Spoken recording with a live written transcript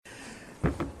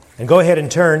And go ahead and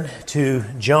turn to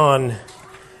John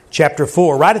chapter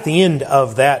 4, right at the end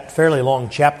of that fairly long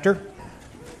chapter.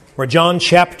 We're John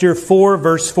chapter 4,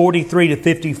 verse 43 to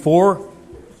 54.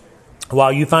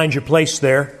 While you find your place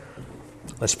there,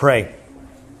 let's pray.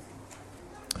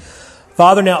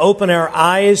 Father, now open our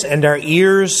eyes and our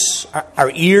ears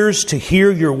to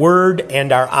hear your word,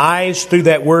 and our eyes through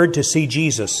that word to see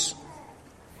Jesus.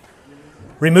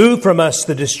 Remove from us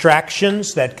the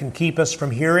distractions that can keep us from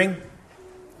hearing.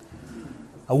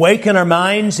 Awaken our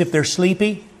minds if they're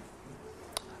sleepy.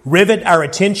 Rivet our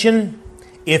attention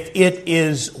if it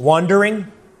is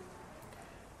wandering.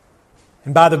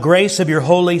 And by the grace of your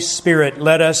Holy Spirit,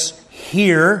 let us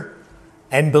hear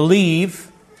and believe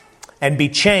and be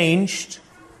changed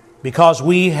because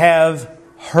we have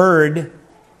heard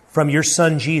from your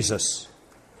Son Jesus.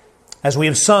 As we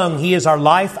have sung, He is our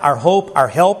life, our hope, our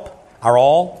help, our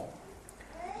all.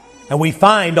 And we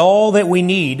find all that we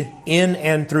need in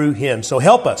and through Him. So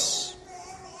help us.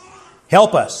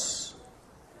 Help us.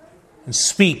 And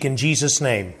speak in Jesus'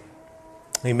 name.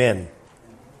 Amen.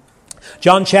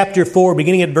 John chapter 4,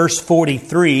 beginning at verse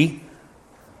 43.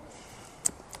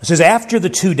 It says, "After the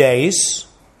 2 days,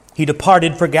 He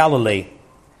departed for Galilee.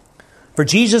 For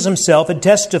Jesus Himself had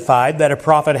testified that a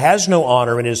prophet has no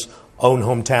honor in his own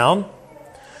hometown.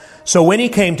 So when He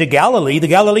came to Galilee, the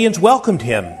Galileans welcomed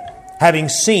Him, having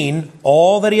seen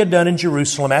all that He had done in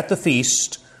Jerusalem at the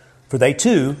feast, for they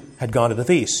too had gone to the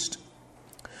feast.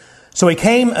 So He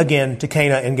came again to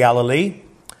Cana in Galilee,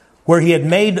 where He had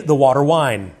made the water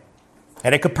wine.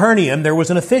 And at Capernaum there was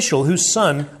an official whose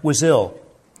son was ill.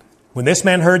 When this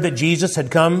man heard that Jesus had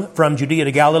come from Judea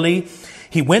to Galilee,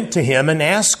 he went to Him and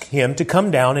asked Him to come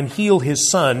down and heal his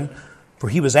son, for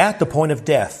he was at the point of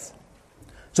death.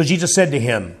 So Jesus said to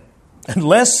him,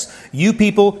 'Unless you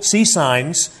people see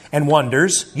signs and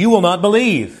wonders, you will not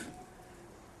believe.'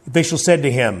 The official said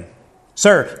to him,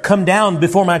 'Sir, come down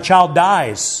before my child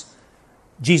dies.'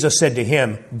 Jesus said to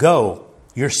him, 'Go,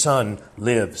 your son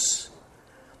lives.'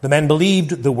 The man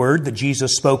believed the word that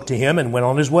Jesus spoke to him and went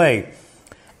on his way.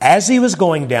 As he was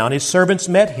going down, his servants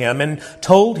met him and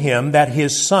told him that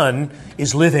his son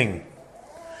is living.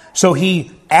 So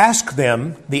he asked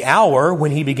them the hour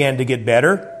when he began to get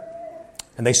better.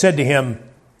 And they said to him,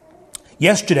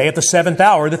 'Yesterday at the 7th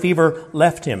hour the fever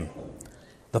left him.'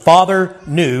 The father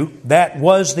knew that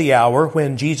was the hour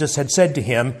when Jesus had said to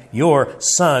him, 'Your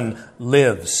son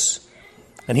lives.'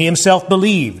 And he himself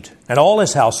believed, and all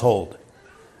his household.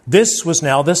 This was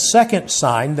now the second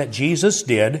sign that Jesus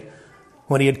did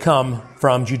when He had come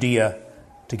from Judea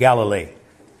to Galilee."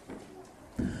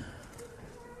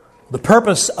 The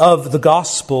purpose of the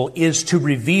gospel is to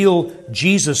reveal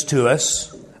Jesus to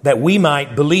us that we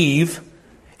might believe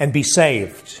and be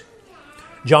saved.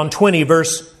 John 20,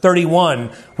 verse 31,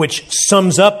 which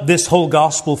sums up this whole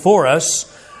gospel for us,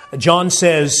 John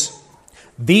says,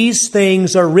 "These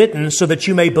things are written so that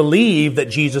you may believe that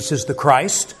Jesus is the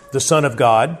Christ, the Son of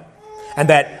God, and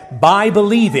that by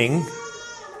believing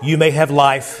you may have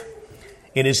life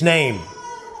in His name."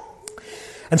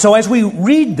 And so as we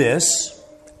read this,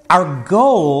 our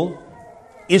goal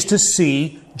is to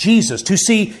see Jesus, to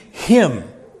see Him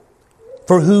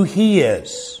for who He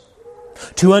is,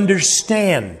 to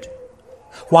understand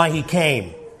why He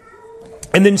came,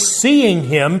 and then seeing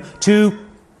Him to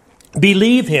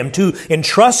believe Him, to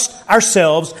entrust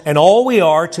ourselves and all we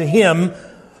are to Him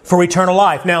for eternal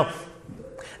life. Now,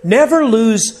 never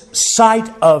lose sight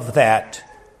of that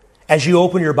as you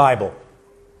open your Bible.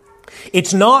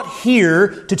 It's not here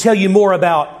to tell you more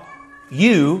about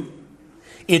you.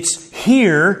 It's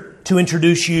here to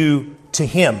introduce you to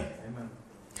Him. Amen.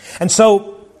 And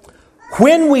so,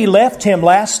 when we left Him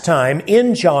last time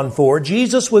in John 4,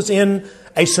 Jesus was in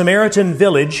a Samaritan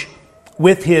village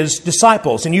with His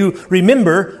disciples. And you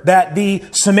remember that the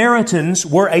Samaritans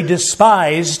were a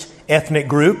despised ethnic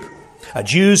group.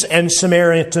 Jews and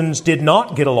Samaritans did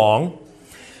not get along.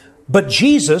 But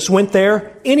Jesus went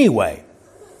there anyway.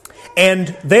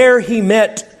 And there He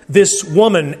met this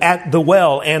woman at the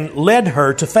well and led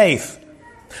her to faith.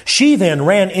 She then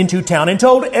ran into town and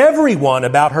told everyone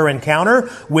about her encounter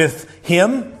with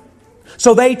Him.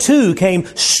 So they too came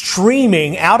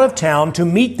streaming out of town to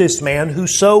meet this man who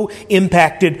so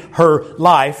impacted her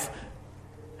life.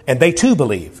 And they too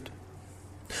believed.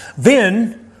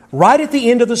 Then, right at the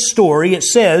end of the story, it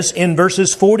says in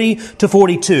verses 40 to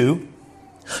 42,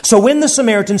 "So when the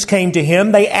Samaritans came to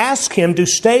Him, they asked Him to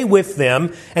stay with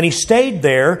them, and He stayed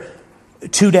there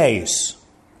 2 days.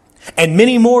 And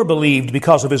many more believed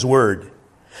because of His word.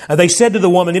 They said to the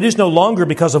woman, 'It is no longer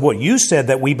because of what you said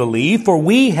that we believe, for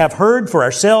we have heard for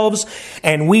ourselves,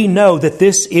 and we know that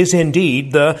this is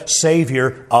indeed the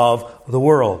Savior of the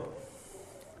world.'"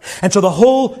 And so the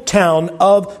whole town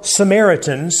of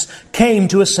Samaritans came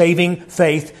to a saving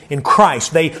faith in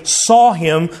Christ. They saw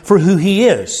Him for who He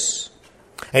is.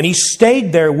 And He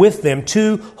stayed there with them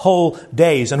 2 whole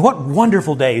days. And what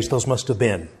wonderful days those must have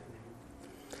been.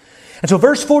 And so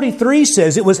verse 43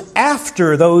 says it was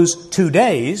after those 2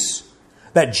 days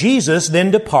that Jesus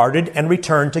then departed and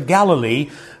returned to Galilee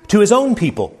to His own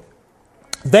people.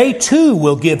 They too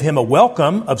will give Him a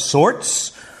welcome of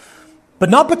sorts, but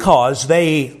not because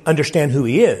they understand who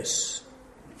He is.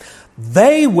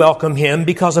 They welcome Him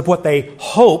because of what they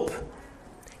hope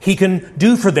He can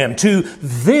do for them. To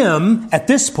them, at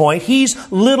this point,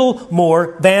 He's little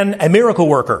more than a miracle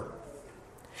worker.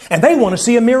 And they want to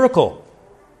see a miracle.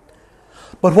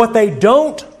 But what they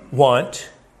don't want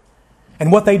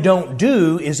and what they don't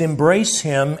do is embrace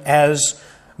Him as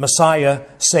Messiah,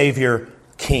 Savior,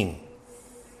 King.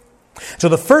 So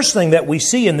the first thing that we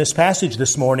see in this passage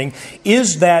this morning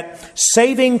is that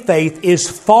saving faith is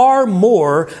far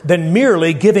more than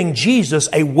merely giving Jesus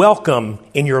a welcome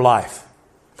in your life,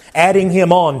 adding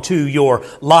Him on to your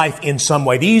life in some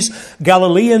way. These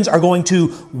Galileans are going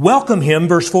to welcome Him,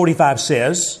 verse 45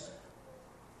 says,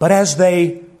 but as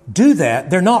they do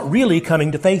that, they're not really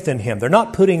coming to faith in Him. They're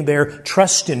not putting their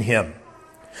trust in Him.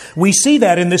 We see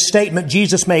that in this statement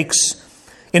Jesus makes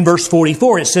in verse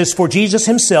 44. It says, for Jesus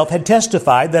Himself had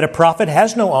testified that a prophet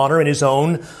has no honor in his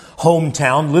own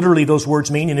hometown. Literally, those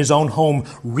words mean in his own home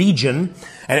region.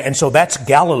 And so that's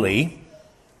Galilee.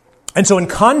 And so in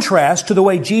contrast to the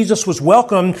way Jesus was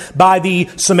welcomed by the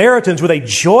Samaritans with a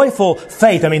joyful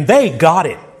faith, they got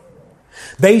it.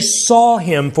 They saw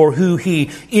Him for who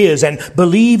He is and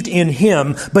believed in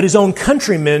Him, but His own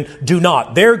countrymen do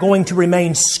not. They're going to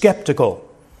remain skeptical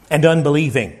and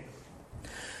unbelieving.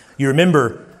 You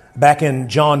remember back in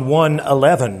John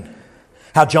 1:11,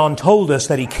 how John told us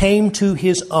that He came to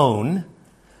His own,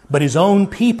 but His own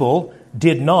people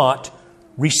did not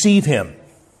receive Him.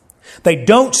 They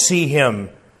don't see Him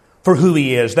for who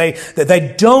He is.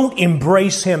 They don't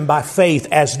embrace Him by faith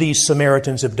as these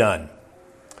Samaritans have done.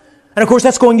 And of course,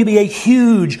 that's going to be a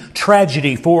huge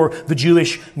tragedy for the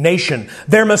Jewish nation.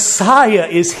 Their Messiah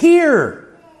is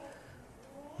here,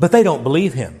 but they don't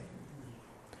believe Him.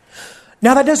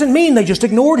 Now, that doesn't mean they just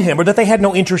ignored Him or that they had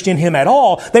no interest in Him at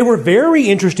all. They were very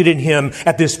interested in Him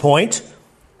at this point,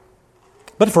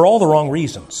 but for all the wrong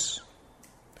reasons.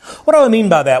 What do I mean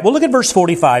by that? Well, look at verse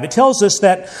 45. It tells us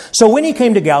that, so when He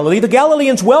came to Galilee, the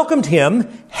Galileans welcomed Him,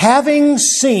 having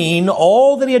seen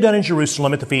all that He had done in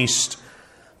Jerusalem at the feast.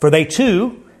 For they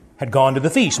too had gone to the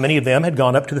feast. Many of them had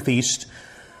gone up to the feast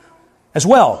as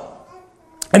well.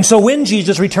 And so when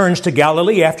Jesus returns to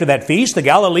Galilee after that feast, the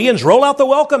Galileans roll out the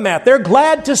welcome mat. They're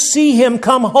glad to see Him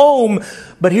come home.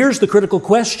 But here's the critical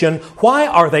question. Why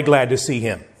are they glad to see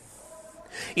Him?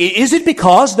 Is it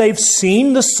because they've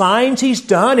seen the signs He's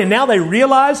done and now they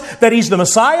realize that He's the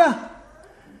Messiah?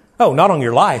 Oh, not on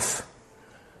your life.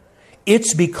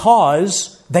 It's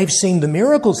because they've seen the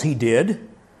miracles He did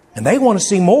and they want to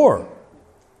see more.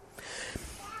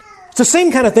 It's the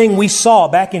same kind of thing we saw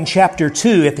back in chapter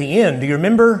 2 at the end. Do you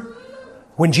remember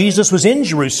when Jesus was in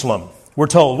Jerusalem? We're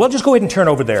told. Well, just go ahead and turn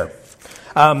over there.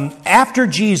 After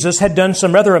Jesus had done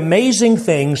some rather amazing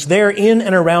things there in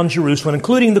and around Jerusalem,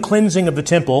 including the cleansing of the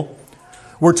temple,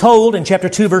 we're told in chapter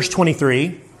 2, verse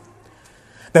 23,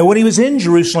 that when He was in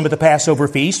Jerusalem at the Passover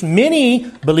feast, many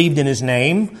believed in His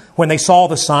name when they saw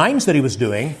the signs that He was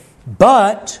doing,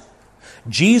 but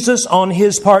Jesus, on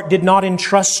His part, did not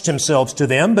entrust Himself to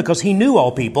them because He knew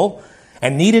all people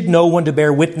and needed no one to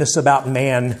bear witness about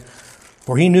man,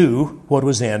 for He knew what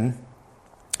was in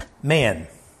man.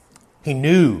 He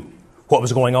knew what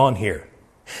was going on here.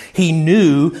 He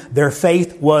knew their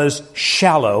faith was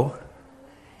shallow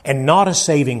and not a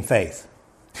saving faith.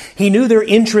 He knew their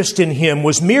interest in Him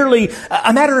was merely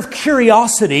a matter of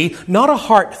curiosity, not a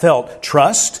heartfelt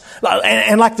trust.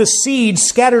 And like the seed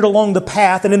scattered along the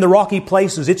path and in the rocky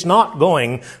places, it's not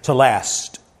going to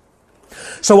last.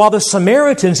 So while the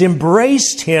Samaritans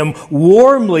embraced Him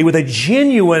warmly with a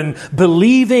genuine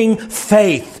believing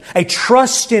faith, a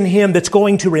trust in Him that's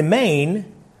going to remain,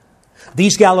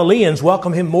 these Galileans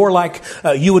welcome Him more like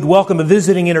you would welcome a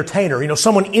visiting entertainer.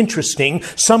 Someone interesting,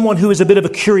 someone who is a bit of a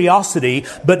curiosity,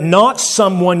 but not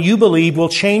someone you believe will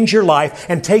change your life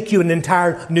and take you in an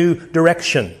entire new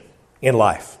direction in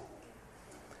life.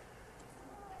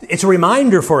 It's a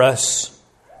reminder for us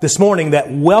this morning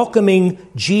that welcoming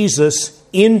Jesus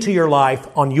into your life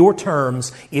on your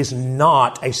terms is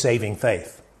not a saving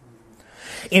faith.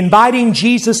 Inviting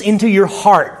Jesus into your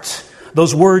heart,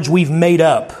 those words we've made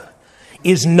up,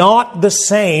 is not the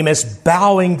same as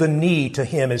bowing the knee to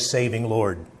Him as saving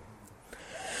Lord.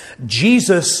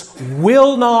 Jesus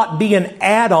will not be an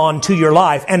add-on to your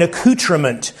life, an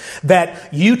accoutrement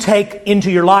that you take into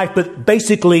your life, but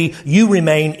basically you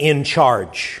remain in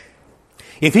charge.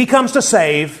 If He comes to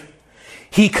save,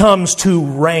 He comes to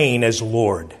reign as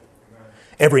Lord.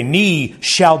 Every knee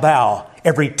shall bow,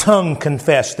 every tongue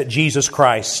confess that Jesus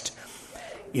Christ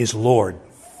is Lord.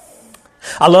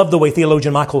 I love the way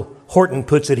theologian Michael Horton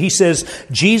puts it. He says,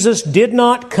 Jesus did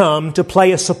not come to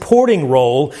play a supporting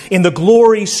role in the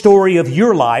glory story of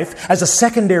your life as a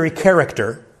secondary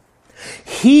character.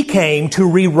 He came to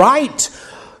rewrite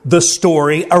the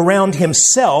story around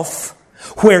Himself,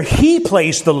 where He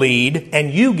plays the lead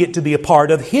and you get to be a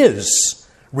part of His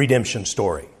redemption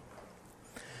story.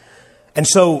 And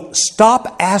so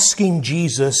stop asking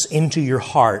Jesus into your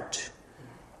heart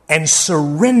and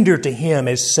surrender to Him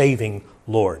as saving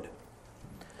Lord.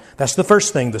 That's the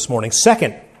first thing this morning.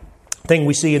 Second thing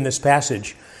we see in this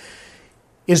passage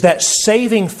is that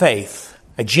saving faith,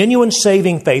 a genuine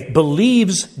saving faith,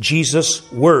 believes Jesus'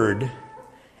 word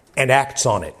and acts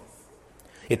on it.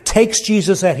 It takes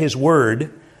Jesus at His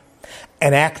word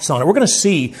and acts on it. We're going to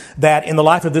see that in the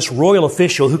life of this royal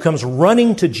official who comes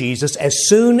running to Jesus as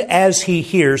soon as he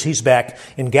hears He's back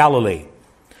in Galilee.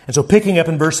 And so picking up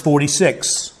in verse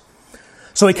 46.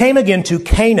 So He came again to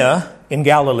Cana in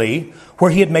Galilee,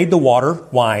 where He had made the water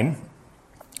wine.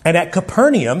 And at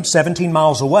Capernaum, 17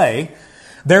 miles away,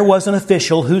 there was an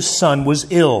official whose son was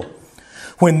ill.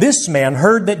 When this man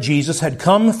heard that Jesus had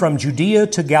come from Judea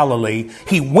to Galilee,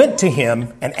 he went to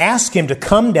Him and asked Him to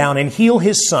come down and heal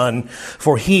his son,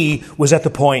 for he was at the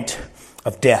point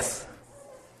of death.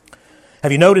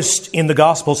 Have you noticed in the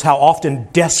Gospels how often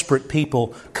desperate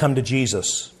people come to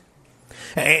Jesus?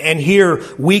 And here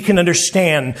we can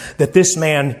understand that this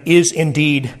man is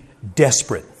indeed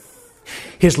desperate.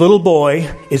 His little boy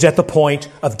is at the point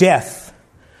of death.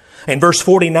 In verse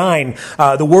 49,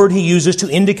 the word he uses to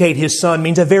indicate his son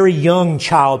means a very young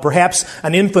child, perhaps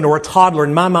an infant or a toddler.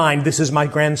 In my mind, this is my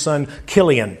grandson,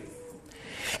 Killian.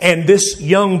 And this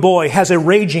young boy has a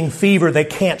raging fever they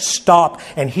can't stop,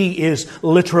 and he is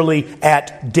literally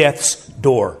at death's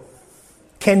door.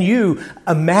 Can you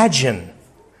imagine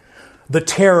the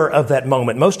terror of that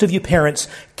moment? Most of you parents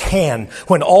can.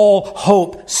 When all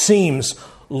hope seems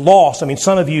lost. I mean,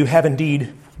 some of you have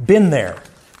indeed been there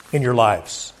in your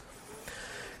lives.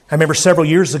 I remember several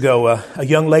years ago, a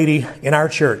young lady in our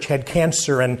church had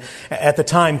cancer, and at the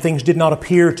time things did not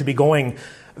appear to be going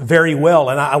very well.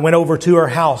 And I went over to her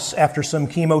house after some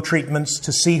chemo treatments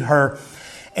to see her.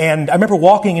 And I remember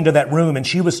walking into that room, and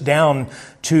she was down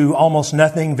to almost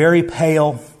nothing, very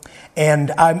pale.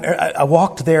 And I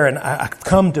walked there, and I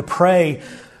come to pray.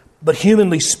 But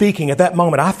humanly speaking, at that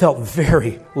moment, I felt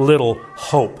very little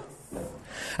hope.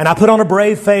 And I put on a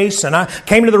brave face, and I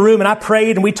came into the room, and I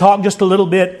prayed, and we talked just a little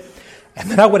bit.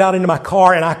 And then I went out into my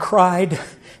car, and I cried,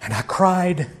 and I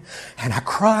cried, and I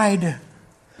cried,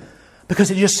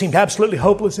 because it just seemed absolutely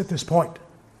hopeless at this point.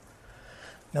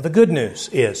 Now, the good news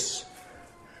is,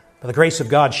 by the grace of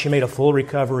God, she made a full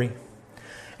recovery.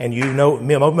 And you know,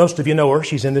 most of you know her.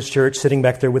 She's in this church, sitting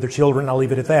back there with her children. I'll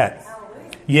leave it at that.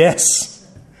 Yes.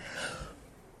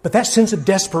 But that sense of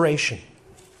desperation,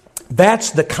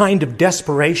 that's the kind of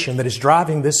desperation that is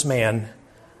driving this man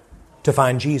to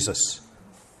find Jesus.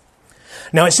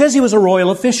 Now, it says he was a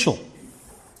royal official.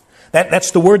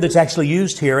 That's the word that's actually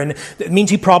used here. And it means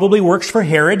he probably works for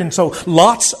Herod. And so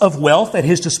lots of wealth at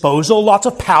his disposal, lots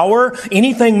of power.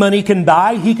 Anything money can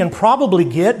buy, he can probably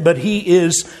get, but he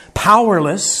is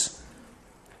powerless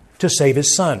to save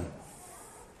his son.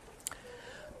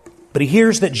 But he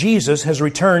hears that Jesus has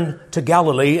returned to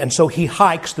Galilee, and so he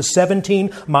hikes the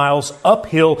 17 miles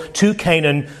uphill to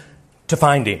Canaan to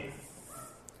find him.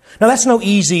 Now, that's no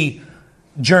easy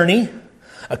journey.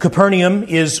 Capernaum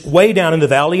is way down in the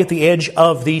valley at the edge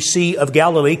of the Sea of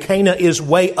Galilee. Cana is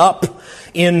way up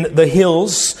in the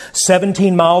hills,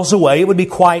 17 miles away. It would be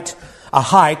quite a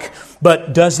hike.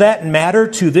 But does that matter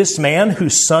to this man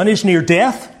whose son is near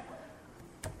death?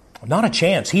 Not a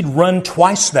chance. He'd run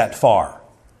twice that far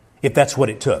if that's what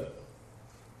it took.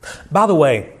 By the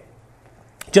way,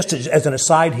 just as an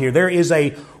aside here, there is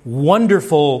a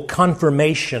wonderful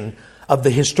confirmation of the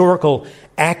historical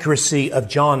accuracy of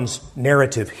John's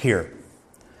narrative here.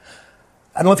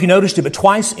 I don't know if you noticed it, but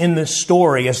twice in this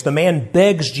story, as the man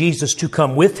begs Jesus to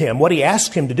come with him, what he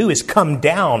asks him to do is come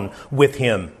down with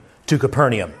him to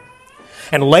Capernaum.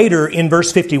 And later in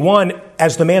verse 51,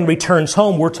 as the man returns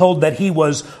home, we're told that he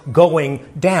was going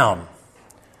down.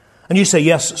 And you say,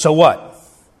 yes, so what?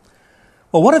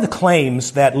 Well, one of the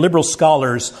claims that liberal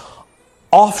scholars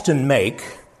often make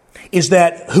is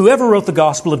that whoever wrote the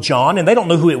Gospel of John, and they don't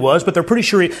know who it was, but they're pretty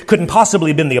sure it couldn't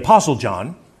possibly have been the Apostle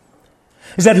John,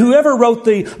 is that whoever wrote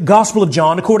the Gospel of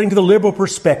John, according to the liberal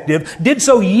perspective, did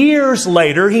so years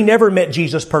later. He never met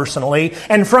Jesus personally.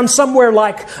 And from somewhere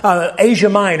like Asia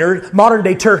Minor,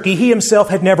 modern-day Turkey, he himself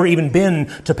had never even been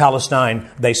to Palestine,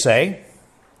 they say.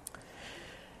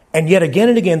 And yet again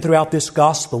and again throughout this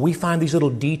Gospel, we find these little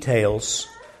details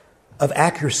of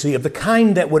accuracy of the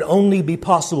kind that would only be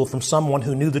possible from someone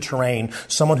who knew the terrain,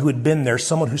 someone who had been there,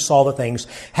 someone who saw the things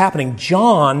happening.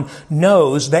 John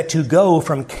knows that to go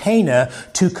from Cana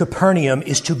to Capernaum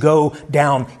is to go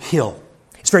downhill.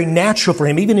 It's very natural for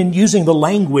him, even in using the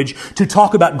language, to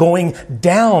talk about going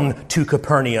down to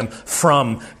Capernaum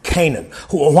from Canaan.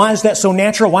 Why is that so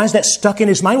natural? Why is that stuck in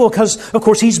his mind? Well, because, of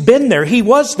course, he's been there. He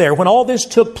was there when all this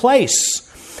took place.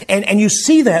 And you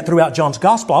see that throughout John's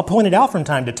Gospel. I'll point it out from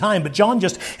time to time, but John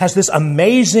just has this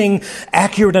amazing,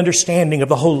 accurate understanding of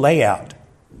the whole layout.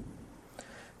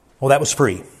 Well, that was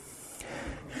free.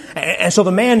 And so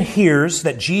the man hears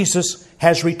that Jesus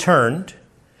has returned,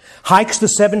 hikes the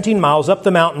 17 miles up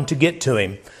the mountain to get to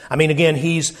him. I mean, again,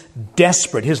 he's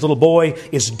desperate. His little boy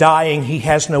is dying. He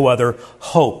has no other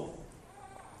hope.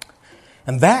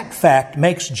 And that fact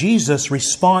makes Jesus'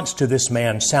 response to this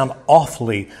man sound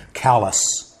awfully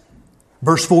callous.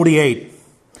 Verse 48.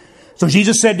 So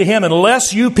Jesus said to him,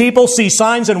 unless you people see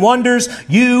signs and wonders,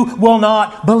 you will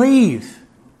not believe.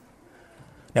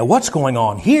 Now, what's going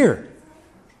on here?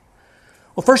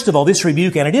 Well, first of all, this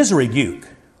rebuke, and it is a rebuke.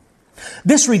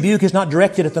 This rebuke is not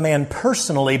directed at the man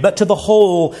personally, but to the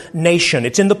whole nation.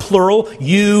 It's in the plural,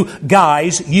 you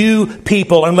guys, you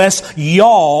people. Unless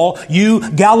y'all, you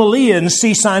Galileans,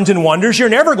 see signs and wonders, you're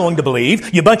never going to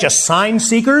believe. You bunch of sign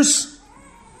seekers.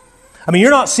 I mean,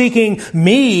 you're not seeking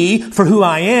me for who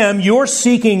I am. You're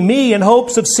seeking me in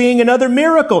hopes of seeing another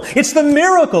miracle. It's the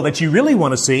miracle that you really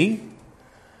want to see.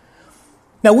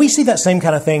 Now, we see that same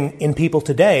kind of thing in people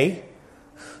today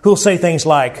who will say things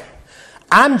like,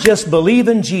 I'm just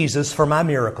believing Jesus for my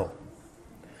miracle.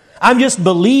 I'm just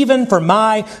believing for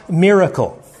my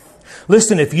miracle.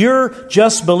 Listen, if you're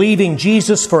just believing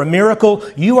Jesus for a miracle,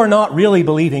 you are not really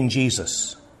believing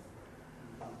Jesus.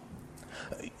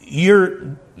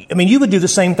 You would do the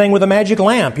same thing with a magic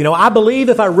lamp. You know, I believe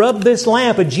if I rub this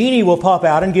lamp, a genie will pop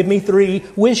out and give me 3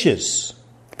 wishes.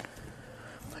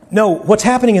 No, what's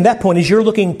happening in that point is you're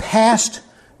looking past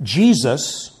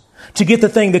Jesus to get the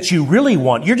thing that you really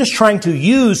want. You're just trying to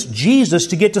use Jesus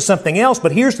to get to something else.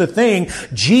 But here's the thing,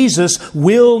 Jesus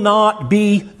will not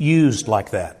be used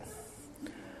like that.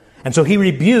 And so he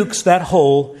rebukes that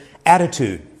whole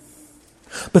attitude.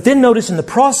 But then notice in the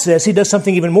process, he does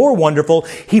something even more wonderful.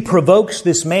 He provokes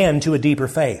this man to a deeper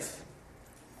faith.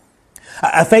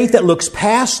 A faith that looks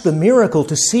past the miracle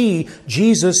to see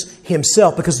Jesus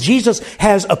himself. Because Jesus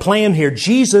has a plan here.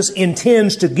 Jesus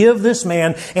intends to give this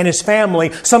man and his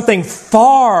family something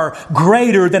far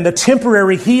greater than the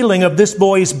temporary healing of this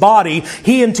boy's body.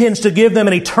 He intends to give them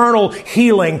an eternal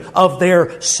healing of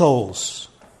their souls.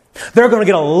 They're going to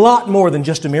get a lot more than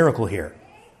just a miracle here.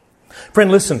 Friend,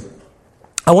 listen.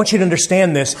 I want you to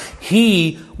understand this.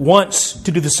 He wants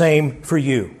to do the same for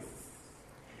you.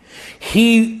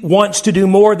 He wants to do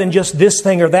more than just this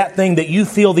thing or that thing that you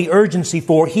feel the urgency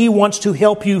for. He wants to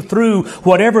help you through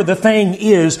whatever the thing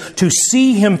is to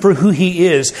see Him for who He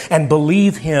is and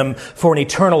believe Him for an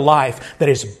eternal life that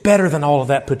is better than all of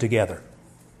that put together.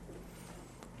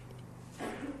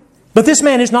 But this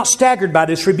man is not staggered by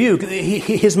this rebuke.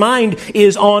 His mind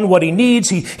is on what he needs.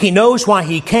 He knows why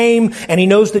he came, and he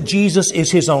knows that Jesus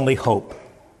is his only hope.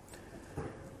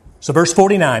 So verse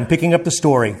 49, picking up the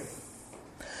story.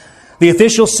 The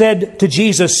official said to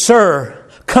Jesus, "Sir,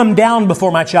 come down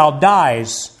before my child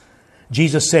dies."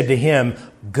 Jesus said to him,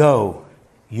 "Go,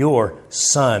 your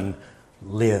son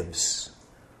lives."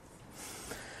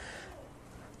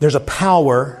 There's a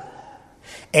power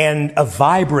and a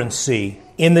vibrancy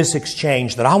in this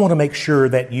exchange that I want to make sure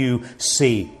that you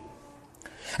see.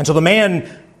 And so the man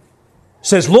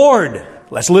says, "Lord,"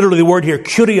 that's literally the word here,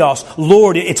 kurios,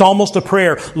 Lord, it's almost a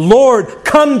prayer. "Lord,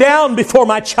 come down before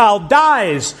my child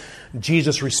dies."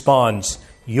 Jesus responds,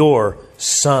 "Your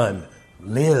son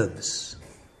lives."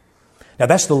 Now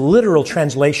that's the literal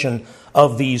translation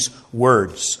of these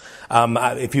words.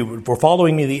 If you were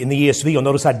following me in the ESV, you'll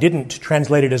notice I didn't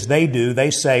translate it as they do.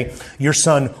 They say, "Your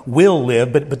son will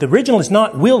live." But the original is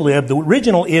not "will live." The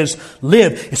original is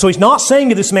 "live." So he's not saying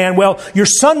to this man, "Well, your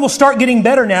son will start getting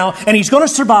better now, and he's going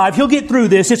to survive. He'll get through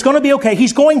this. It's going to be okay.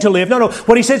 He's going to live." No.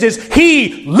 What he says is,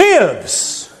 "He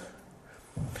lives."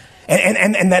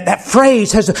 And that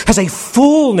phrase has a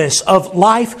fullness of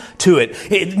life to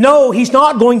it. No, he's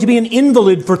not going to be an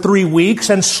invalid for 3 weeks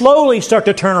and slowly start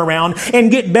to turn around and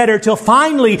get better till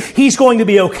finally he's going to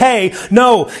be okay.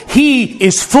 No, he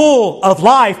is full of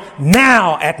life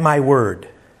now at my word.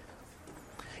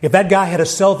 If that guy had a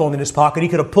cell phone in his pocket, he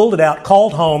could have pulled it out,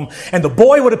 called home, and the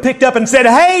boy would have picked up and said,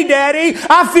 "Hey, Daddy,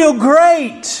 I feel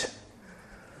great."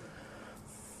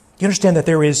 You understand that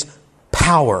there is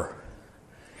power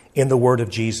in the word of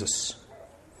Jesus.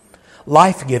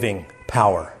 Life-giving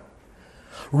power.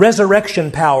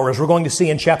 Resurrection power, as we're going to see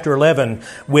in chapter 11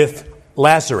 with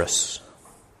Lazarus.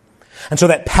 And so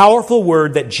that powerful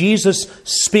word that Jesus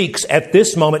speaks at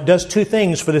this moment does 2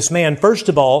 things for this man. First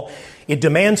of all, it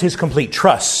demands his complete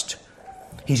trust.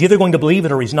 He's either going to believe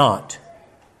it or he's not.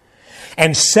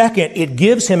 And second, it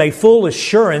gives him a full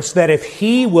assurance that if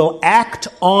he will act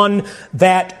on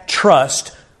that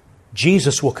trust,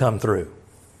 Jesus will come through.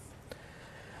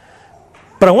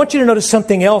 But I want you to notice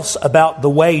something else about the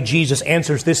way Jesus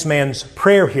answers this man's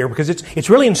prayer here, because it's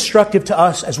really instructive to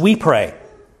us as we pray.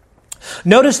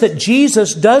 Notice that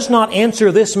Jesus does not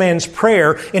answer this man's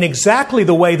prayer in exactly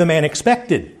the way the man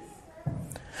expected.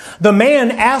 The man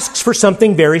asks for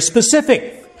something very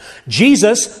specific.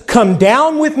 Jesus, come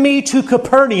down with me to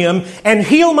Capernaum and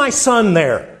heal my son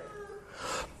there.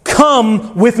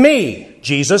 Come with me,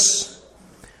 Jesus.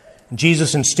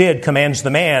 Jesus instead commands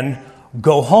the man,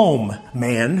 go home,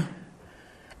 man.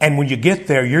 And when you get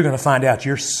there, you're going to find out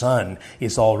your son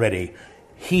is already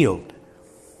healed.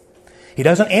 He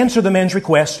doesn't answer the man's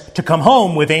request to come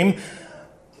home with him.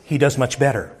 He does much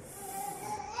better.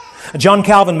 John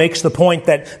Calvin makes the point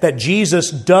that Jesus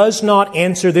does not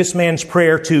answer this man's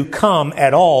prayer to come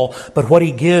at all, but what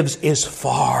he gives is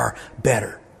far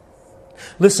better.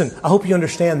 Listen, I hope you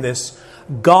understand this.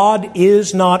 God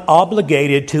is not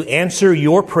obligated to answer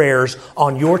your prayers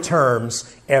on your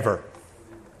terms ever.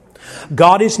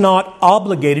 God is not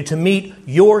obligated to meet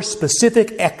your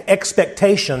specific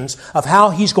expectations of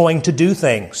how He's going to do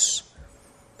things.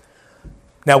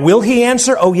 Now, will He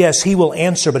answer? Oh, yes, He will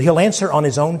answer, but He'll answer on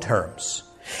His own terms.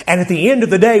 And at the end of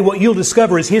the day, what you'll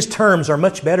discover is His terms are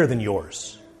much better than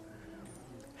yours.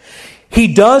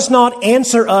 He does not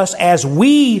answer us as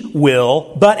we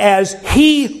will, but as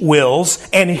He wills,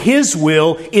 and His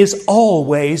will is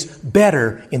always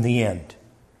better in the end.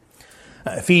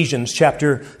 Ephesians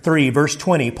chapter 3, verse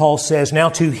 20, Paul says, "Now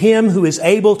to Him who is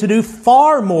able to do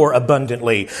far more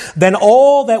abundantly than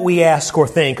all that we ask or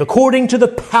think, according to the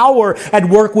power at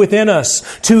work within us,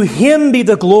 to Him be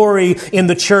the glory in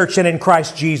the church and in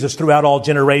Christ Jesus throughout all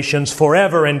generations,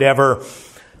 forever and ever.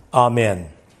 Amen."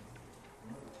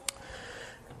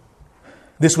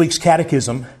 This week's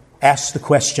catechism asks the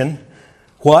question,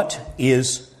 what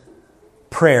is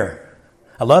prayer?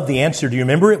 I love the answer. Do you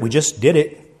remember it? We just did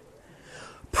it.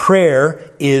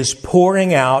 Prayer is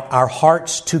pouring out our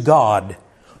hearts to God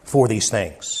for these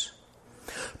things.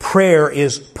 Prayer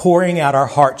is pouring out our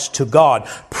hearts to God.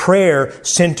 Prayer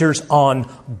centers on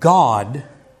God,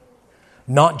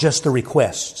 not just the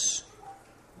requests.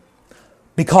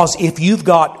 Because if you've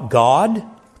got God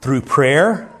through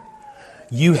prayer,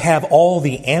 you have all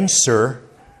the answer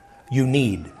you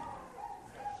need.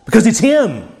 Because it's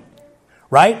Him,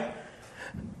 right?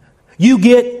 You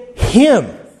get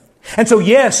Him. And so,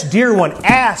 yes, dear one,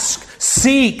 ask,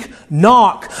 seek,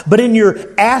 knock. But in your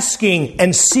asking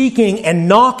and seeking and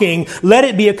knocking, let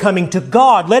it be a coming to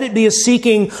God. Let it be a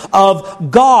seeking of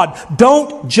God.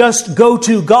 Don't just go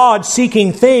to God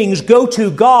seeking things. Go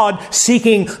to God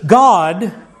seeking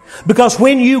God. Because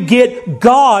when you get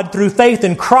God through faith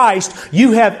in Christ,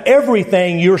 you have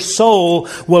everything your soul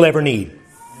will ever need.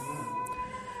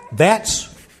 That's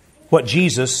what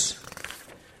Jesus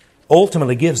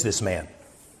ultimately gives this man.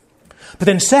 But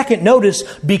then second, notice,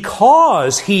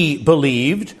 because he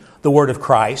believed the word of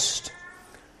Christ,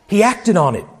 he acted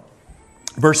on it.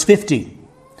 Verse 50,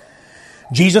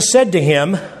 Jesus said to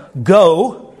him,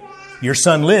 "Go, your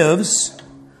son lives."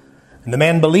 And the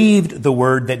man believed the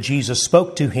word that Jesus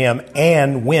spoke to him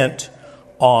and went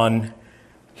on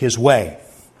his way.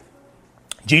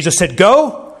 Jesus said,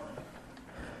 "Go."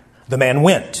 The man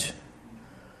went.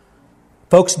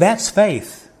 Folks, that's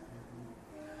faith.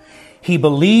 He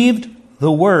believed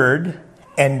the word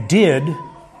and did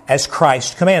as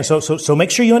Christ commands. So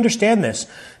make sure you understand this.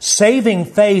 Saving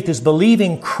faith is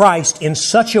believing Christ in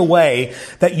such a way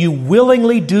that you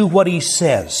willingly do what He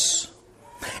says.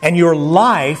 And your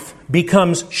life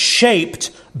becomes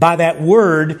shaped by that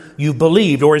word you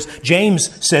believed. Or as James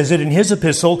says it in his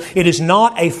epistle, it is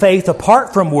not a faith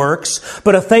apart from works,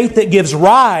 but a faith that gives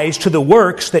rise to the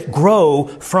works that grow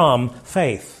from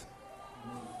faith.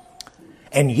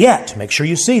 And yet, make sure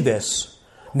you see this,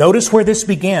 notice where this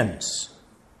begins.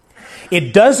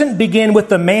 It doesn't begin with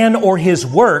the man or his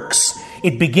works.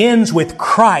 It begins with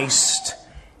Christ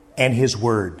and His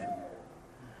Word.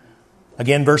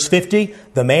 Again, verse 50,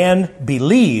 the man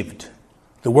believed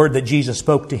the word that Jesus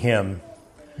spoke to him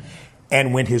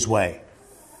and went his way.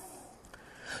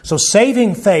 So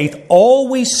saving faith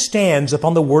always stands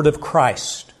upon the Word of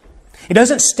Christ. It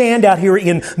doesn't stand out here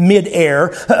in midair.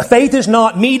 Faith is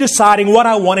not me deciding what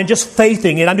I want and just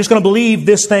faithing it. I'm just going to believe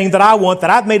this thing that I want that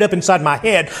I've made up inside my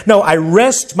head. No, I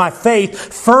rest my faith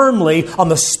firmly on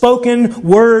the spoken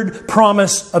word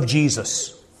promise of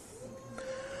Jesus.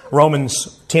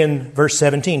 Romans 10 verse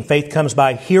 17, faith comes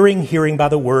by hearing, hearing by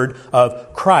the word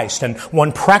of Christ. And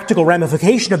one practical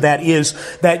ramification of that is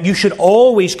that you should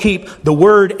always keep the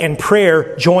word and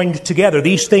prayer joined together.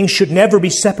 These things should never be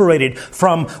separated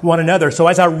from one another. So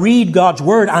as I read God's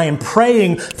word, I am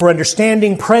praying for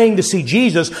understanding, praying to see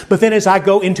Jesus. But then as I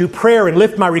go into prayer and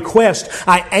lift my request,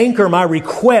 I anchor my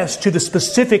request to the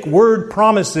specific word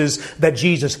promises that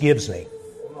Jesus gives me.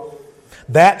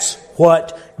 That's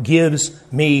what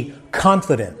gives me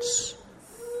confidence.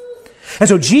 And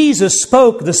so Jesus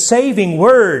spoke the saving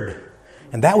word,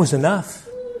 and that was enough.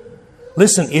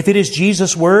 Listen, if it is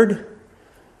Jesus' word,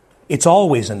 it's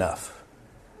always enough.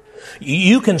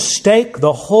 You can stake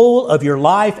the whole of your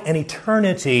life and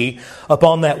eternity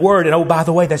upon that word. And oh, by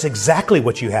the way, that's exactly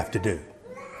what you have to do.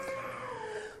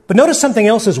 But notice something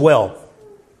else as well.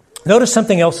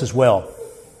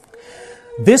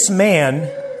 This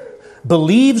man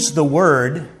believes the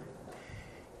word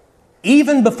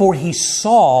even before he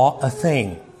saw a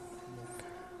thing.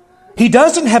 He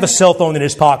doesn't have a cell phone in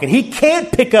his pocket. He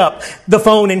can't pick up the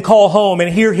phone and call home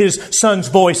and hear his son's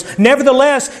voice.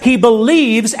 Nevertheless, he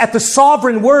believes at the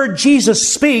sovereign word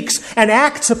Jesus speaks and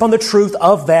acts upon the truth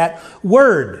of that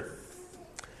word.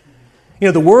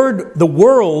 You know, the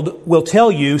world will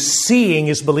tell you seeing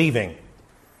is believing.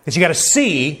 That you got to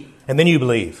see and then you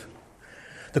believe.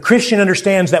 The Christian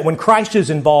understands that when Christ is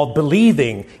involved,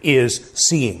 believing is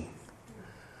seeing.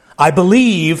 I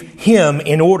believe Him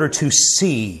in order to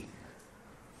see.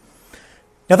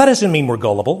 Now that doesn't mean we're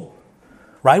gullible,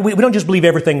 right? We don't just believe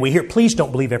everything we hear. Please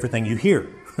don't believe everything you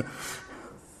hear.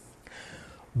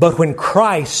 But when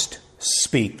Christ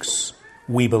speaks,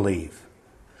 we believe.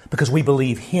 Because we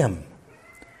believe Him.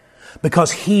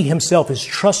 Because He Himself is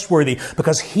trustworthy.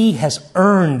 Because He has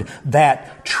earned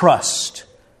that trust.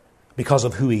 Because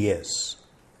of who He is.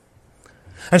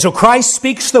 And so Christ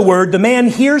speaks the word, the man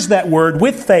hears that word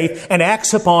with faith and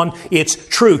acts upon its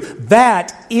truth.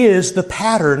 That is the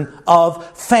pattern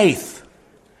of faith.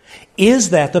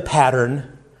 Is that the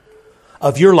pattern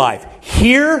of your life?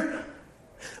 Hear,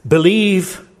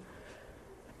 believe,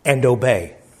 and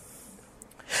obey.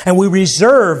 And we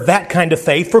reserve that kind of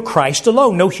faith for Christ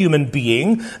alone. No human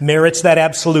being merits that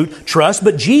absolute trust,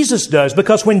 but Jesus does.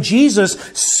 Because when Jesus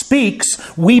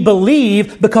speaks, we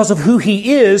believe because of who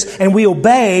He is, and we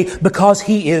obey because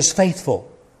He is faithful.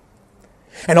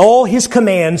 And all His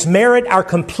commands merit our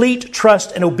complete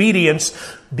trust and obedience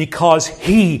because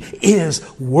He is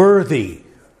worthy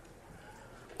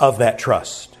of that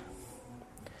trust.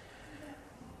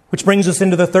 Which brings us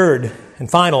into the third and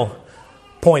final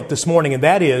point this morning, and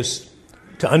that is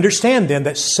to understand then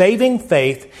that saving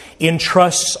faith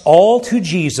entrusts all to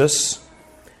Jesus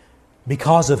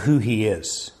because of who He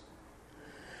is.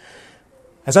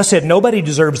 As I said, nobody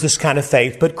deserves this kind of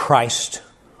faith but Christ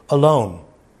alone.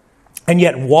 And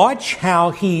yet watch how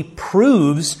He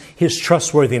proves His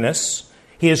trustworthiness,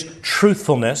 His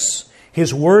truthfulness,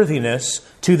 His worthiness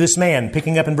to this man,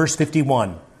 picking up in verse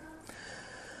 51.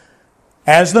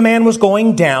 As the man was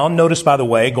going down, notice by the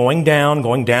way, going down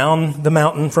the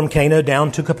mountain from Cana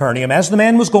down to Capernaum. As the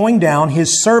man was going down,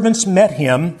 his servants met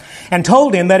him and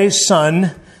told him that his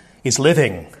son is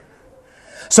living.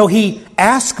 So he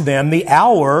asked them the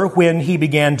hour when he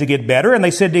began to get better, and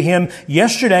they said to him,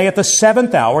 yesterday at the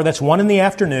 7th hour, that's 1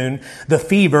 PM, the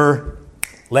fever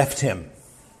left him.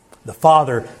 The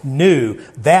father knew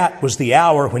that was the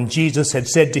hour when Jesus had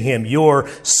said to him, your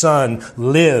son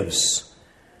lives.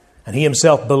 And he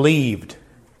himself believed,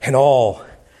 and all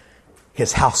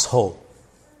his household.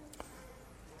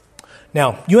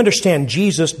 Now, you understand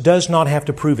Jesus does not have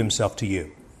to prove Himself to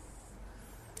you.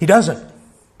 He doesn't.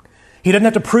 He doesn't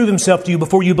have to prove Himself to you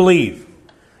before you believe.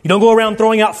 You don't go around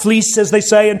throwing out fleece, as they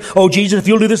say, and, oh, Jesus, if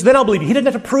you'll do this, then I'll believe you. He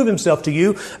didn't have to prove himself to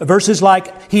you. Verses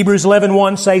like Hebrews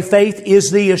 11:1 say, faith is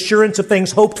the assurance of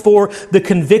things hoped for, the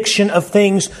conviction of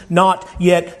things not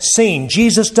yet seen.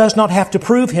 Jesus does not have to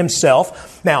prove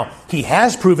himself. Now, he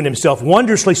has proven himself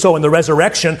wondrously so in the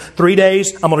resurrection. 3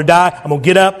 days, I'm going to die, I'm going to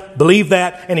get up, believe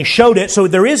that, and he showed it. So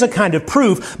there is a kind of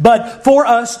proof. But for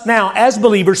us now, as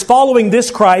believers following this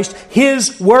Christ,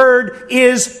 his word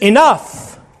is enough.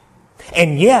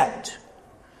 And yet,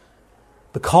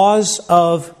 because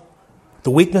of the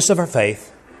weakness of our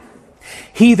faith,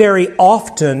 he very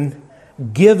often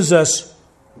gives us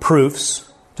proofs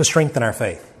to strengthen our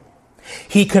faith.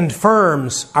 He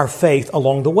confirms our faith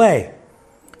along the way.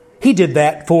 He did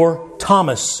that for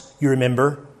Thomas, you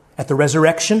remember, at the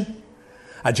resurrection.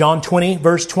 John 20,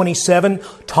 verse 27,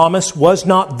 Thomas was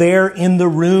not there in the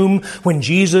room when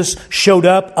Jesus showed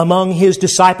up among his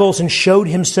disciples and showed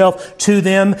himself to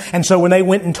them. And so when they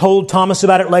went and told Thomas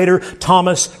about it later,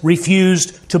 Thomas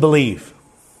refused to believe.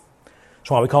 That's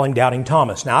why we call him Doubting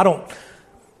Thomas. Now, I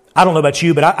don't know about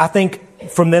you, but I think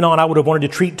from then on I would have wanted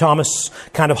to treat Thomas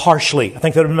kind of harshly. I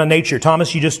think that would have been my nature.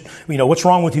 Thomas, what's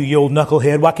wrong with you, you old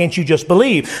knucklehead? Why can't you just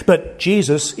believe? But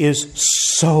Jesus is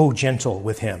so gentle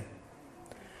with him.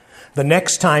 The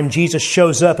next time Jesus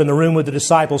shows up in the room with the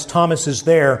disciples, Thomas is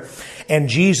there, and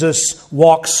Jesus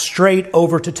walks straight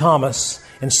over to Thomas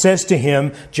and says to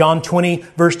him, John 20,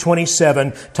 verse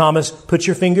 27, Thomas, put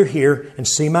your finger here and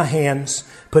see my hands.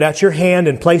 Put out your hand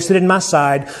and place it in my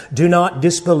side. Do not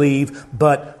disbelieve,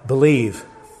 but believe.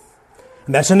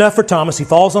 And that's enough for Thomas. He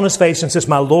falls on his face and says,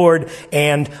 my Lord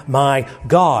and my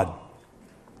God.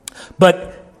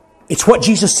 But it's what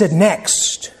Jesus said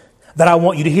next that I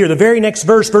want you to hear. The very next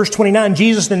verse, verse 29,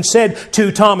 Jesus then said to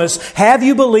Thomas, have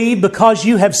you believed because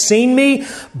you have seen me?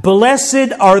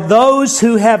 Blessed are those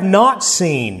who have not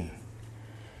seen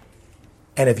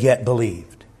and have yet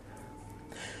believed.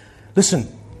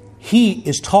 Listen, he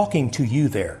is talking to you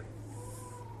there.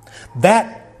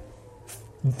 That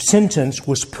sentence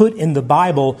was put in the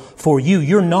Bible for you.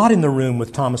 You're not in the room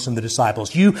with Thomas and the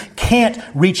disciples. You can't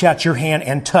reach out your hand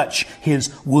and touch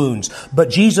his wounds. But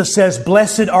Jesus says,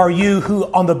 blessed are you who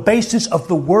on the basis of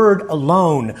the word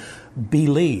alone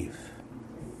believe.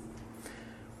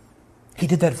 He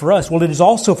did that for us. Well, it is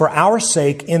also for our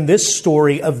sake in this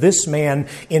story of this man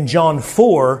in John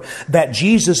 4 that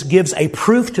Jesus gives a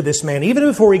proof to this man even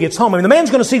before he gets home. I mean, the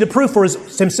man's going to see the proof for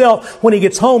himself when he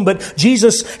gets home, but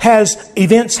Jesus has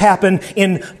events happen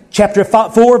in chapter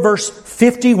 4, verse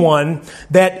 51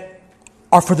 that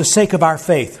are for the sake of our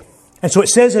faith. And so it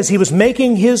says, as he was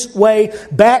making his way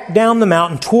back down the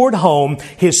mountain toward home,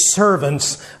 his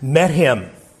servants met him.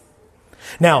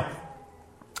 Now,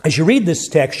 as you read this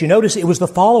text, you notice it was the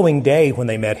following day when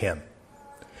they met him.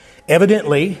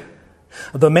 Evidently,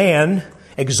 the man,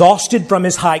 exhausted from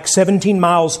his hike 17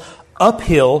 miles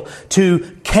uphill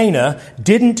to Cana,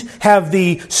 didn't have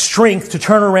the strength to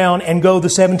turn around and go the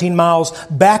 17 miles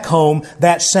back home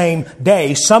that same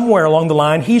day. Somewhere along the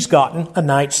line, he's gotten a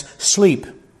night's sleep.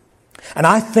 And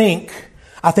I think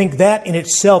that in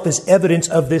itself is evidence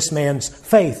of this man's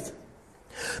faith.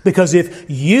 Because if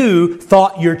you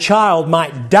thought your child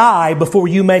might die before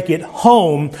you make it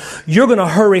home, you're going to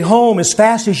hurry home as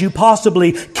fast as you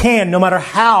possibly can, no matter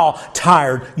how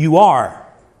tired you are.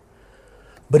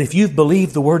 But if you've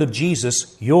believed the word of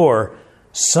Jesus, your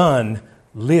son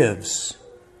lives.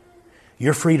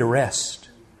 You're free to rest.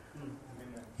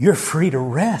 You're free to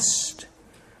rest.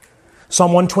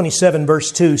 Psalm 127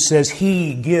 verse 2 says,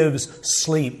 He gives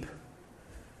sleep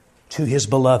to His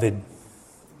beloved.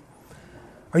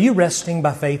 Are you resting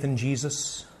by faith in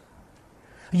Jesus?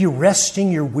 Are you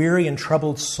resting your weary and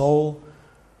troubled soul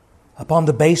upon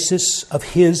the basis of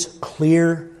His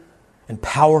clear and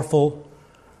powerful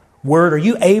Word? Are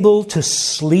you able to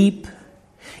sleep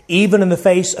even in the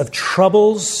face of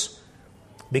troubles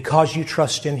because you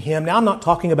trust in Him? Now, I'm not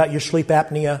talking about your sleep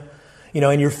apnea,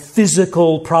 and your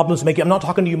physical problems. I'm not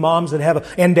talking to you moms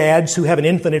and dads who have an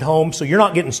infant at home, so you're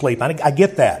not getting sleep. I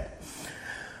get that.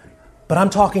 But I'm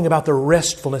talking about the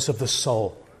restfulness of the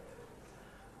soul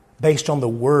based on the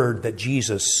word that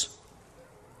Jesus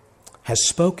has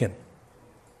spoken.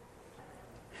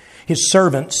 His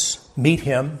servants meet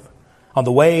him on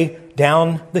the way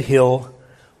down the hill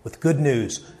with good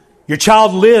news. Your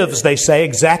child lives, they say,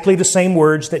 exactly the same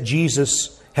words that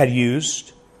Jesus had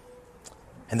used.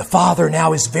 And the father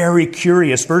now is very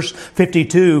curious. Verse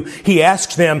 52, he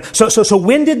asks them, So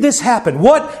when did this happen?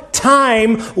 What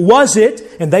time was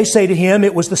it? And they say to him,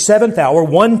 it was the 7th hour,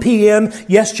 1 p.m.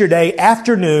 yesterday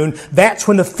afternoon. That's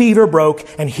when the fever broke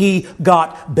and he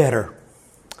got better.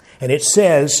 And it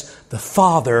says the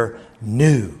father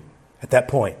knew at that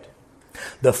point.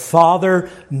 The Father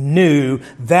knew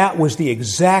that was the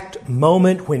exact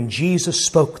moment when Jesus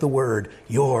spoke the word,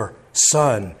 "Your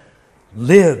Son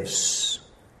lives."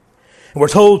 And we're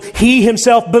told He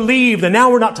Himself believed. And now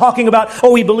we're not talking about,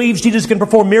 He believes Jesus can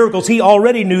perform miracles. He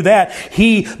already knew that.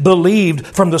 He believed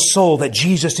from the soul that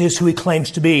Jesus is who He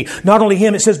claims to be. Not only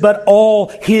Him, it says, but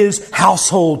all His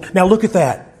household. Now look at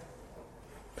that.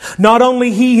 Not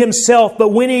only He Himself, but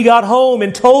when He got home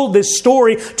and told this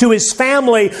story to His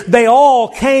family, they all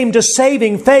came to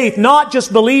saving faith. Not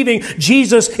just believing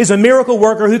Jesus is a miracle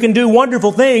worker who can do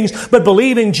wonderful things, but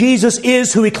believing Jesus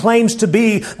is who He claims to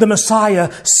be, the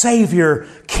Messiah, Savior,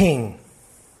 King.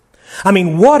 I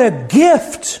mean, what a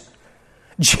gift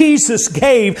Jesus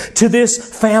gave to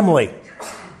this family.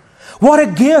 What a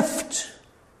gift.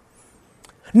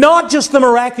 Not just the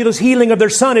miraculous healing of their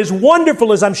son, as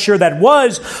wonderful as I'm sure that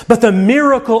was, but the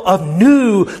miracle of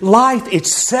new life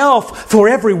itself for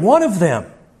every one of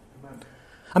them.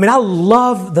 I mean, I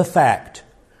love the fact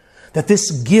that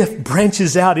this gift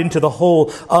branches out into the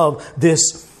whole of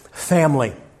this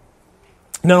family.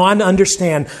 Now, I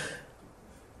understand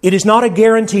it is not a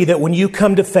guarantee that when you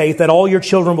come to faith that all your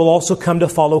children will also come to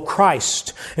follow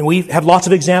Christ. And we have lots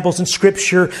of examples in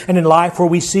Scripture and in life where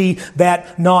we see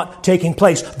that not taking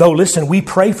place. Though, listen, we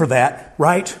pray for that,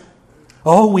 right?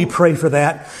 Oh, we pray for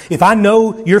that. If I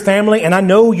know your family and I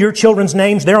know your children's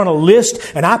names, they're on a list,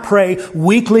 and I pray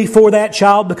weekly for that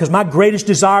child because my greatest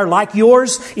desire, like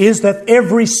yours, is that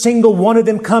every single one of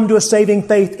them come to a saving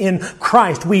faith in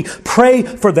Christ. We pray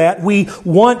for that. We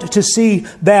want to see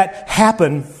that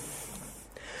happen.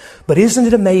 But isn't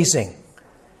it amazing?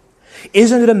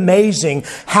 Isn't it amazing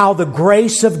how the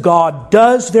grace of God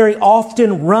does very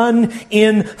often run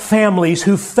in families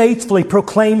who faithfully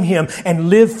proclaim Him and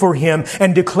live for Him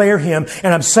and declare Him?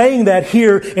 And I'm saying that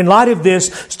here in light of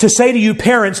this to say to you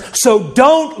parents, so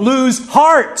don't lose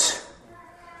heart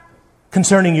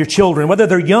concerning your children, whether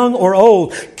they're young or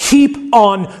old. Keep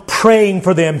on praying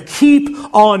for them. Keep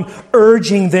on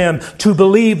urging them to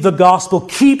believe the gospel.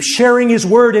 Keep sharing His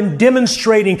word and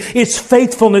demonstrating its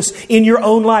faithfulness in your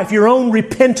own life, your own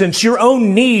repentance, your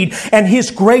own need, and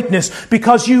His greatness.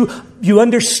 Because you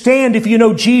understand, if you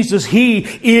know Jesus, He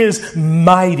is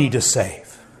mighty to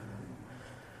save.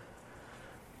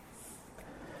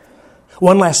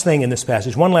 One last thing in this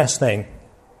passage. One last thing.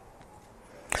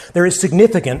 There is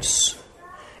significance.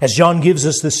 As John gives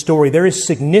us this story, there is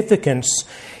significance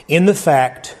in the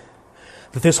fact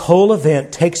that this whole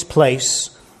event takes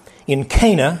place in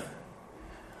Cana,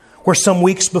 where some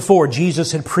weeks before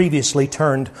Jesus had previously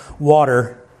turned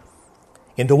water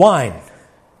into wine.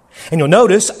 And you'll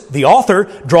notice the author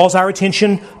draws our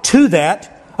attention to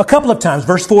that a couple of times.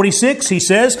 Verse 46, he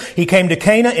says, He came to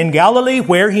Cana in Galilee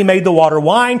where He made the water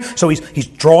wine. So he's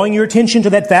drawing your attention to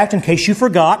that fact in case you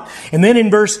forgot. And then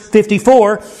in verse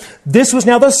 54, this was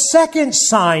now the second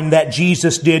sign that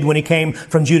Jesus did when He came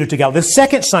from Judah to Galilee. The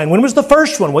second sign. When was the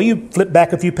first one? Well, you flip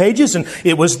back a few pages and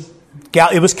it was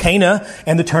Cana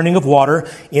and the turning of water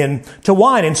into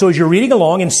wine. And so as you're reading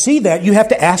along and see that, you have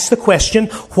to ask the question,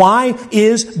 why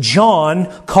is John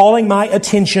calling my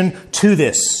attention to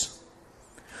this?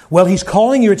 Well, he's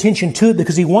calling your attention to it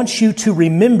because he wants you to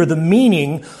remember the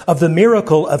meaning of the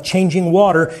miracle of changing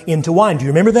water into wine. Do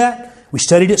you remember that? We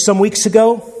studied it some weeks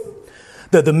ago.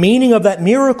 The meaning of that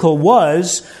miracle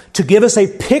was to give us a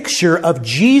picture of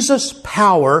Jesus'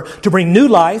 power to bring new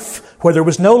life where there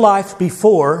was no life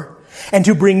before, and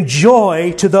to bring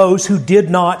joy to those who did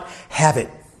not have it.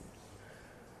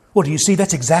 Well, do you see?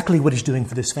 That's exactly what He's doing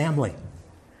for this family.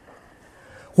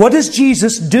 What does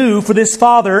Jesus do for this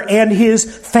father and his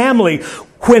family?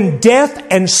 When death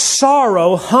and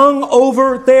sorrow hung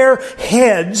over their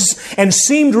heads and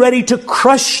seemed ready to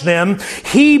crush them,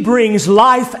 He brings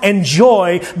life and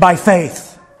joy by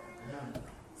faith.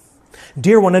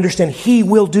 Dear one, understand, He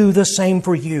will do the same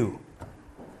for you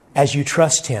as you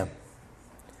trust Him.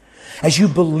 As you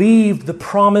believe the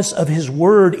promise of His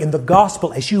word in the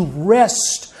gospel, as you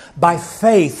rest by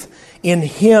faith in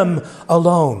Him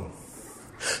alone.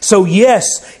 So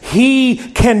yes, He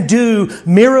can do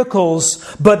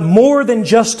miracles, but more than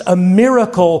just a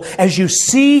miracle, as you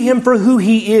see Him for who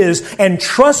He is and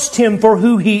trust Him for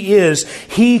who He is,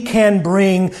 He can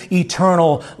bring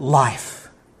eternal life.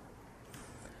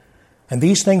 And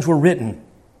these things were written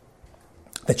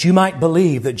that you might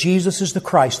believe that Jesus is the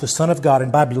Christ, the Son of God,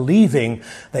 and by believing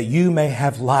that you may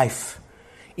have life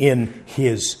in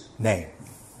His name.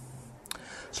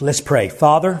 So let's pray.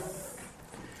 Father,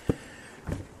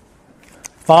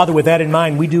 with that in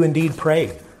mind, we do indeed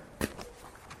pray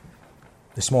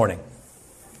this morning.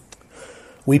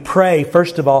 We pray,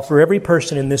 first of all, for every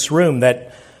person in this room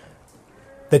that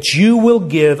that you will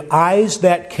give eyes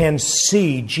that can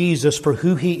see Jesus for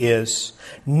who He is,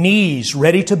 knees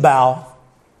ready to bow,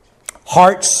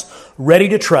 hearts ready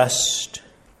to trust,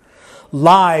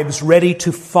 lives ready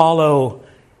to follow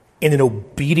in an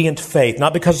obedient faith.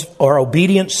 Not because our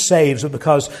obedience saves, but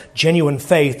because genuine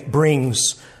faith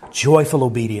brings joyful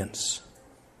obedience.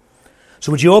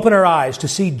 So would you open our eyes to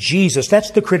see Jesus? That's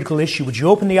the critical issue. Would you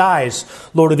open the eyes,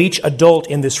 Lord, of each adult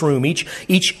in this room, each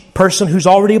person who's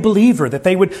already a believer, that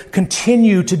they would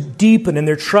continue to deepen in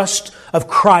their trust of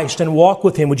Christ and walk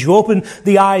with Him? Would you open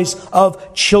the eyes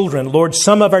of children? Lord,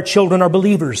 some of our children are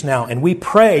believers now, and we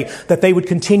pray that they would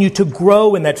continue to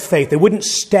grow in that faith. They wouldn't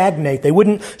stagnate. They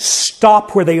wouldn't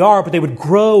stop where they are, but they would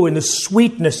grow in the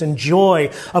sweetness and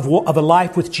joy of a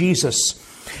life with Jesus.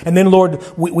 And then, Lord,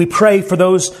 we pray for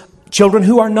those children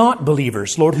who are not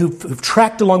believers, Lord, who've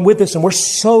tracked along with us, and we're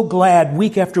so glad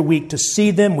week after week to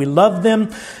see them. We love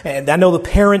them, and I know the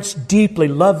parents deeply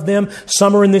love them.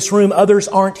 Some are in this room, others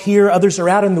aren't here, others are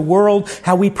out in the world.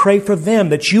 How we pray for them,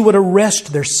 that you would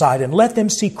arrest their sight and let them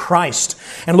see Christ.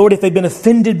 And Lord, if they've been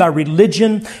offended by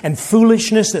religion and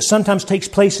foolishness that sometimes takes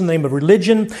place in the name of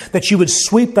religion, that you would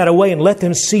sweep that away and let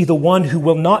them see the one who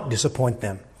will not disappoint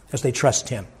them as they trust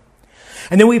Him.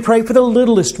 And then we pray for the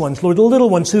littlest ones, Lord, the little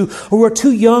ones who are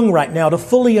too young right now to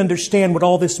fully understand what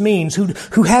all this means,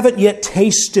 who haven't yet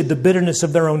tasted the bitterness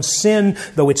of their own sin,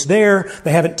 though it's there.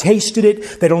 They haven't tasted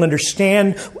it. They don't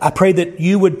understand. I pray that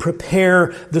you would prepare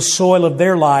the soil of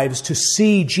their lives to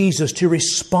see Jesus, to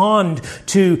respond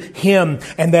to Him,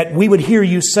 and that we would hear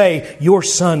you say, your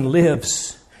son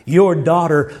lives, your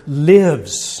daughter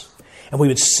lives. And we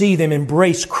would see them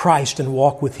embrace Christ and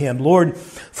walk with Him. Lord,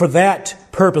 for that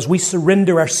purpose, we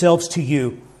surrender ourselves to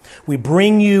you. We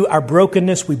bring you our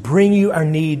brokenness. We bring you our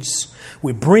needs.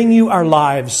 We bring you our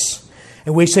lives.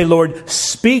 And we say, Lord,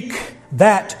 speak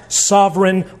that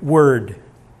sovereign word.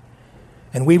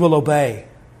 And we will obey,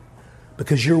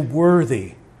 because you're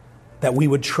worthy that we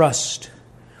would trust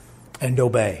and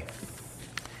obey.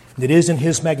 And it is in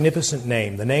His magnificent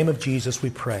name, the name of Jesus, we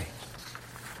pray.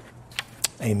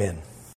 Amen.